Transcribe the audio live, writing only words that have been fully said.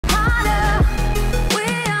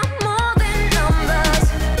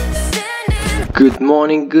Good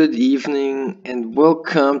morning, good evening, and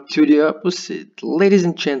welcome to the opposite. Ladies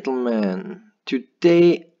and gentlemen,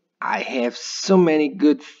 today I have so many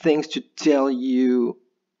good things to tell you.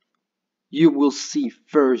 You will see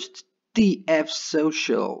first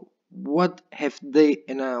DFSOCIAL. What have they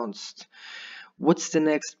announced? What's the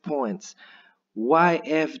next point?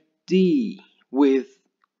 YFD with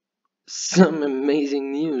some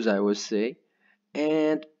amazing news, I would say,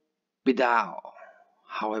 and Bidao.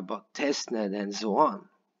 How about testnet and so on?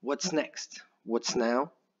 What's next? What's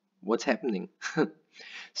now? What's happening?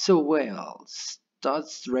 So well, start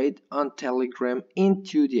straight on Telegram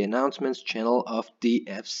into the announcements channel of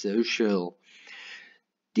DFSOCIAL.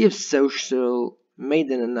 DFSOCIAL made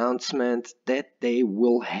an announcement that they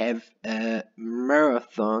will have a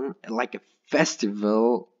marathon, like a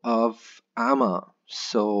festival of AMA.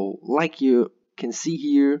 So like you can see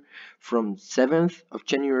here, from 7th of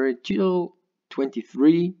January till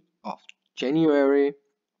 23 of January,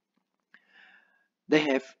 they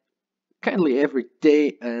have kindly every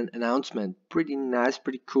day an announcement. Pretty nice,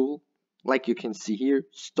 pretty cool. Like you can see here,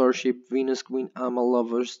 Starship, Venus Queen, Ama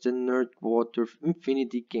Lovers, The Nerd Water,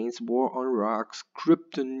 Infinity Games, War on Rocks,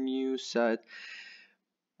 Crypto News Site.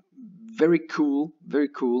 Very cool, very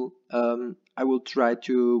cool. I will try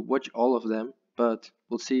to watch all of them, but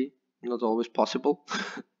we'll see. Not always possible.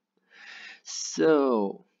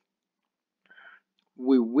 So,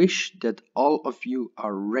 we wish that all of you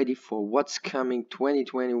are ready for what's coming.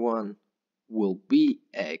 2021 will be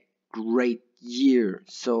a great year.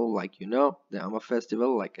 So, like you know, the AMA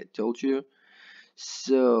Festival, like I told you.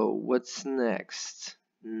 So, what's next?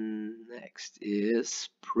 Next is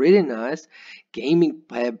pretty nice. Gaming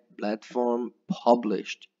platform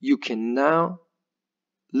published. You can now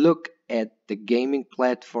look at the gaming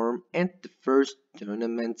platform and the first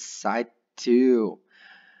tournament site too.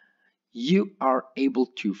 You are able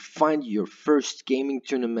to find your first gaming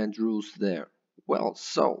tournament rules there. Well,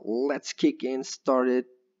 so let's kick in, start it.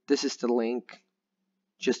 This is the link.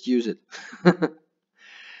 Just use it.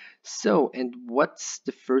 So, and what's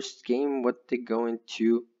the first game what they're going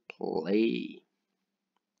to play?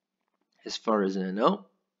 As far as I know,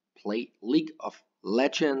 play League of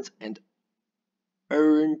Legends and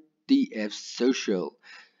earn DFSOCIAL.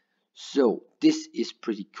 So, this is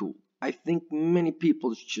pretty cool. I think many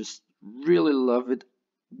people just really love it.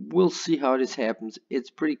 We'll see how this happens. It's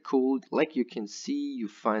pretty cool. Like you can see, you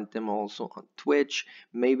find them also on Twitch.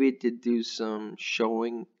 Maybe they do some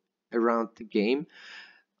showing around the game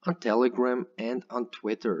on Telegram and on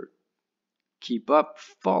Twitter. Keep up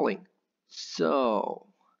falling. So,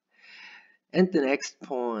 and the next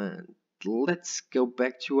point, let's go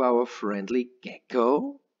back to our friendly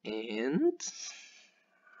gecko and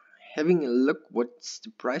having a look what's the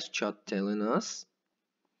price chart telling us,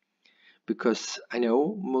 because I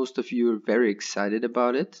know most of you are very excited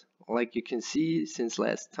about it. Like you can see, since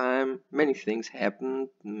last time many things happened,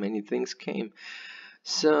 many things came.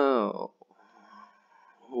 So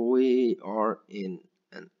we are in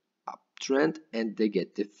an uptrend and they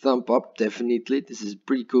get the thumb up. Definitely, this is a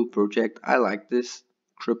pretty cool project. I like this,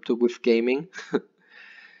 crypto with gaming.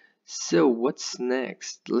 So what's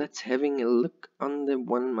next? Let's having a look on the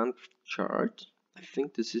 1 month chart. I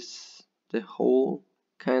think this is the whole.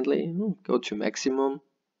 Kindly go to maximum.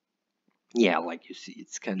 Yeah, like you see,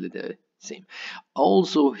 it's kindly the same.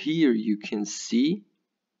 Also here you can see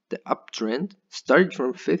the uptrend started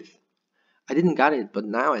from 5th. I didn't got it, but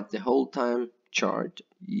now at the whole time chart,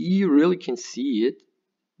 you really can see it.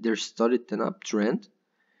 There started an uptrend.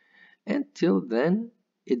 Until then,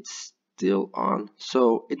 it's still on.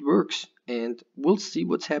 So it works. And we'll see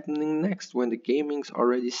what's happening next when the gaming's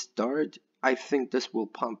already started. I think this will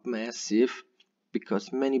pump massive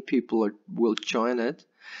because many people will join it.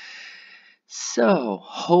 So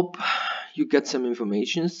hope you got some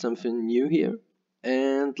information, something new here.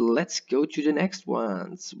 And let's go to the next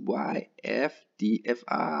ones. YFDFI.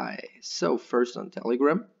 So first on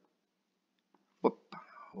Telegram. Whoop,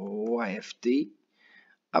 YFD.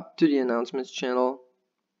 Up to the announcements channel.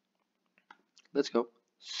 Let's go.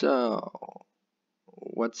 So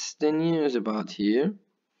what's the news about here?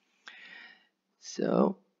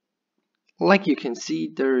 So like you can see,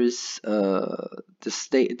 there is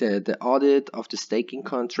the audit of the staking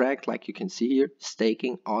contract. Like you can see here,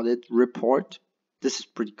 staking audit report. This is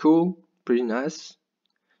pretty cool, pretty nice.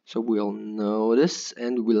 So we'll know this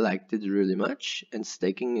and we liked it really much. And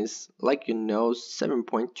staking is, like you know,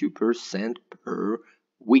 7.2% per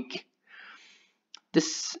week.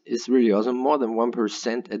 This is really awesome, more than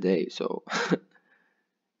 1% a day. So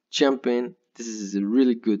jump in. This is a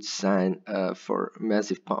really good sign for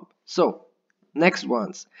massive pump. So next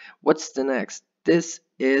ones. What's the next? This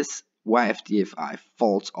is YFDFI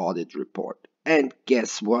false audit report. And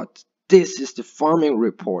guess what? This is the farming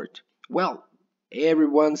report. Well,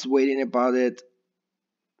 everyone's waiting about it.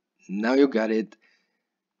 Now you got it.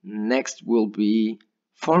 Next will be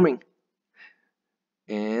farming.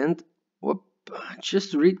 And whoop,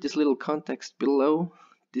 just read this little context below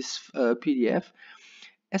this PDF.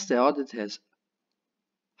 As the audit has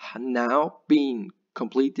now been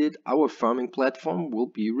completed, our farming platform will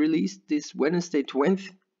be released this Wednesday, 20th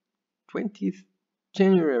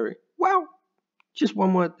January. Wow! Just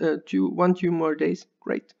two more days.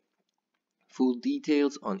 Great. Full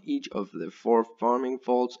details on each of the 4 farming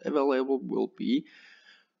vaults available will be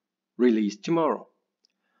released tomorrow.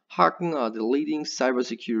 Haken are the leading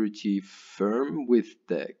cybersecurity firm with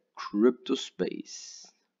the crypto space,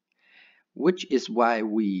 which is why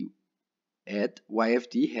we at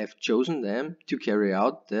YFD have chosen them to carry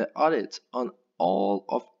out the audits on all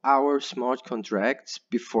of our smart contracts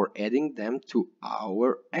before adding them to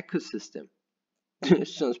our ecosystem.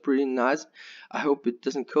 Sounds pretty nice. I hope it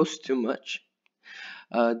doesn't cost too much.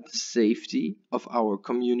 The safety of our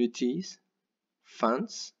communities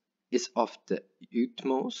funds is of the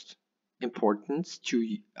utmost importance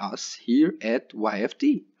to us here at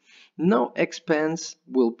YFD. No expense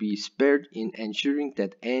will be spared in ensuring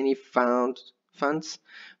that any funds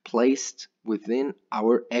placed within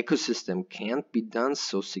our ecosystem can be done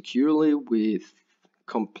so securely with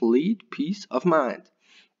complete peace of mind.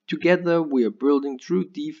 Together we are building true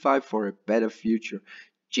DeFi for a better future.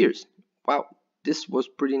 Cheers! Wow, this was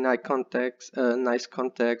pretty nice context,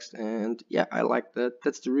 and yeah, I like that.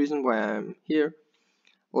 That's the reason why I'm here.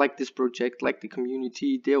 Like this project, like the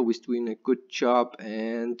community, they're always doing a good job,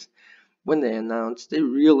 and when they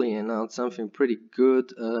really announced something pretty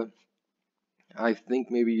good. I think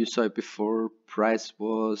maybe you saw it before, price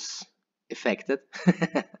was affected.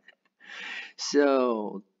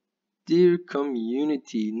 So dear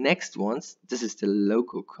community, next ones, this is the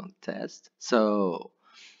logo contest. So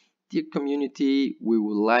dear community, we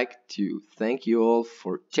would like to thank you all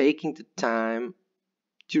for taking the time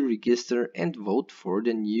to register and vote for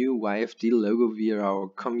the new YFD logo via our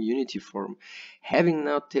community forum. Having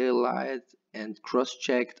now tallied and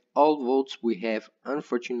cross-checked all votes, we have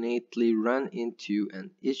unfortunately run into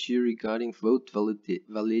an issue regarding vote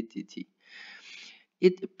validity.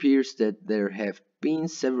 It appears that there have been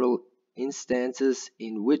several instances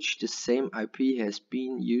in which the same IP has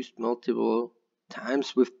been used multiple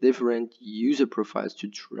times with different user profiles to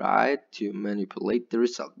try to manipulate the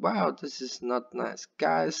result. Wow, this is not nice.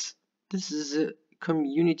 Guys, this is a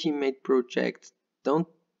community-made project. Don't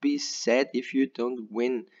be sad if you don't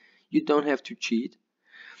win. You don't have to cheat.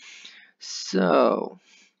 So,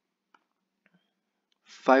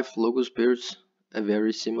 5 logo bears a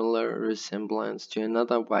very similar resemblance to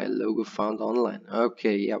another Y logo found online.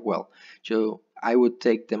 Okay, yeah, well, so I would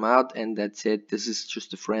take them out and that's it. This is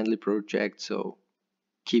just a friendly project, so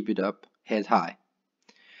keep it up, head high.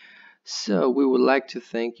 So we would like to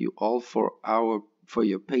thank you all for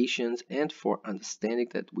your patience and for understanding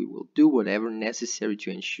that we will do whatever necessary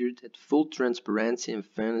to ensure that full transparency and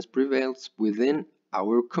fairness prevails within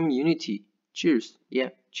our community. Cheers. Yeah,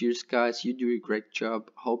 cheers guys, you do a great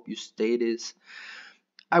job. Hope you stay this.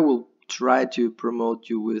 I will try to promote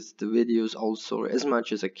you with the videos also as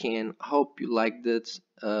much as I can. Hope you liked it.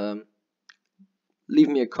 Leave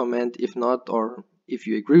me a comment if not, or if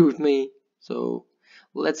you agree with me. So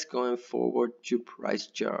let's going forward to price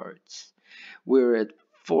charts. We're at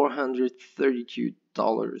 $432,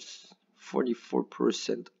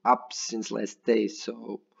 44% up since last day.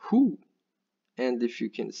 So whoo! And if you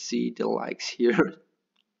can see the likes here,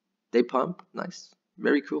 they pump. Nice,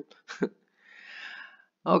 very cool.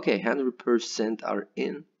 Okay, 100% are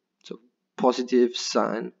in, so positive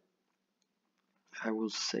sign. I will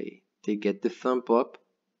say they get the thumb up.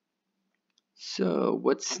 So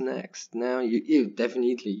what's next? Now you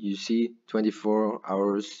definitely you see 24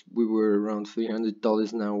 hours we were around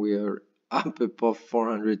 $300. Now we are up above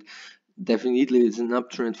 400. Definitely it's an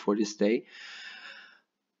uptrend for this day.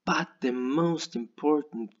 But the most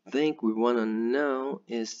important thing we want to know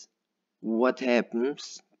is what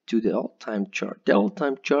happens to the all-time chart. The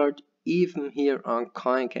all-time chart, even here on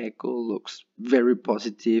CoinGecko, looks very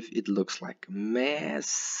positive. It looks like a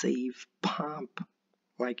massive pump.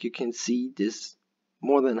 Like you can see this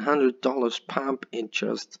more than $100 pump in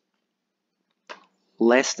just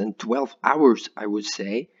less than 12 hours, I would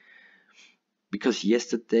say. Because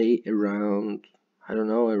yesterday around, I don't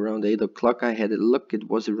know, around 8 o'clock I had a look, it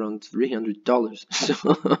was around $300.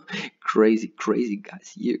 So crazy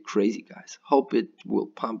guys, yeah, crazy guys. Hope it will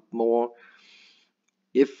pump more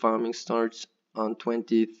if farming starts on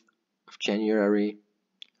 20th of January.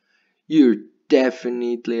 you're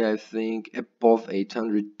definitely, I think, above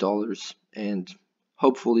 $800 and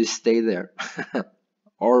hopefully stay there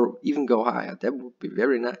or even go higher. That would be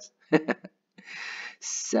very nice.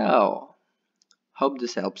 So, hope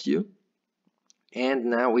this helps you. And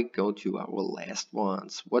now we go to our last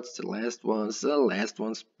ones. What's the last ones? The last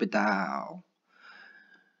one's Bidao.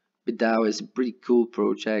 Bidao is a pretty cool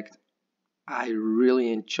project. I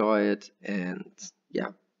really enjoy it, and yeah,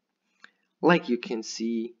 like you can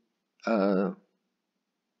see,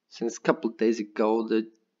 since a couple days ago they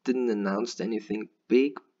didn't announce anything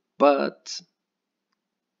big, but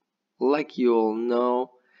like you all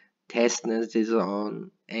know, testnet is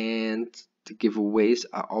on, and the giveaways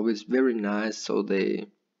are always very nice, so they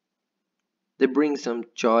bring some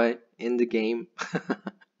joy in the game.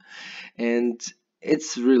 And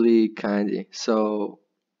it's really kindy, so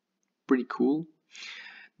pretty cool.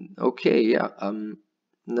 Okay, yeah,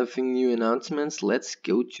 nothing new announcements. Let's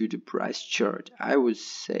go to the price chart. I would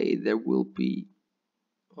say there will be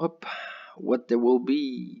what there will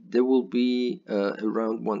be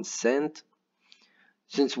around 1 cent.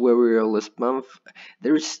 Since where we are last month,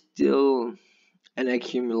 there is still an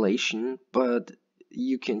accumulation, but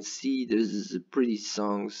you can see this is a pretty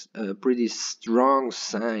strong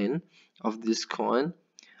sign of this coin.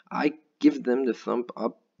 I give them the thumb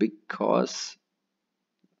up because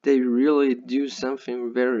they really do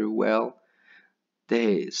something very well.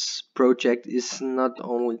 This project is not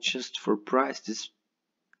only just for price.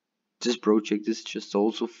 This project is just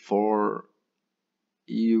also for,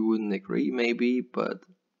 you wouldn't agree maybe, but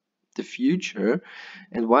the future.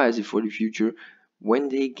 And why is it for the future? When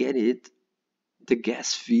they get it, the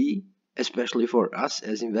gas fee, especially for us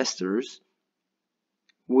as investors,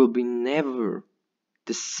 will be never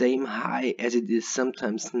the same high as it is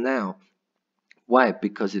sometimes now. Why?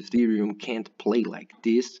 Because Ethereum can't play like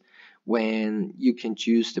this when you can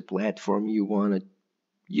choose the platform you want to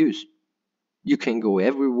use. You can go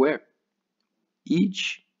everywhere.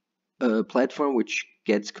 Each platform which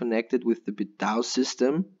gets connected with the Bidao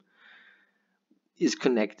system is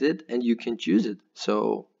connected and you can choose it.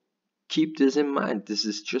 So keep this in mind. This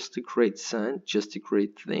is just a great sign, just a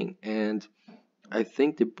great thing. And I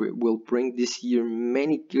think they will bring this year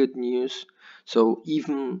many good news. So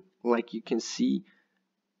even like you can see,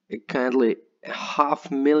 a kindly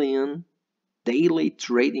 500,000 daily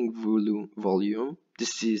trading volume.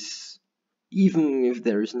 This is, even if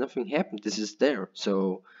there is nothing happened, this is there.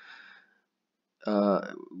 So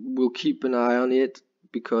we'll keep an eye on it,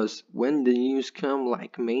 because when the news come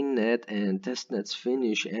like mainnet and testnets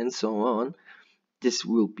finish and so on, this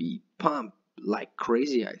will be pumped like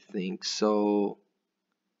crazy, I think. So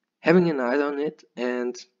having an eye on it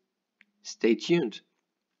and stay tuned.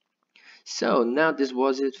 So now this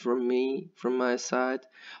was it from me, from my side.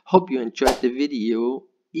 Hope you enjoyed the video.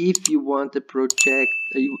 If you want the project,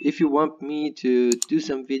 if you want me to do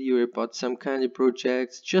some video about some kind of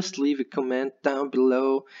projects, just leave a comment down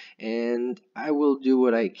below and I will do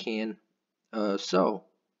what I can. So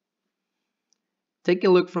take a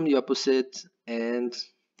look from the opposite and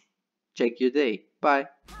check your day. Bye.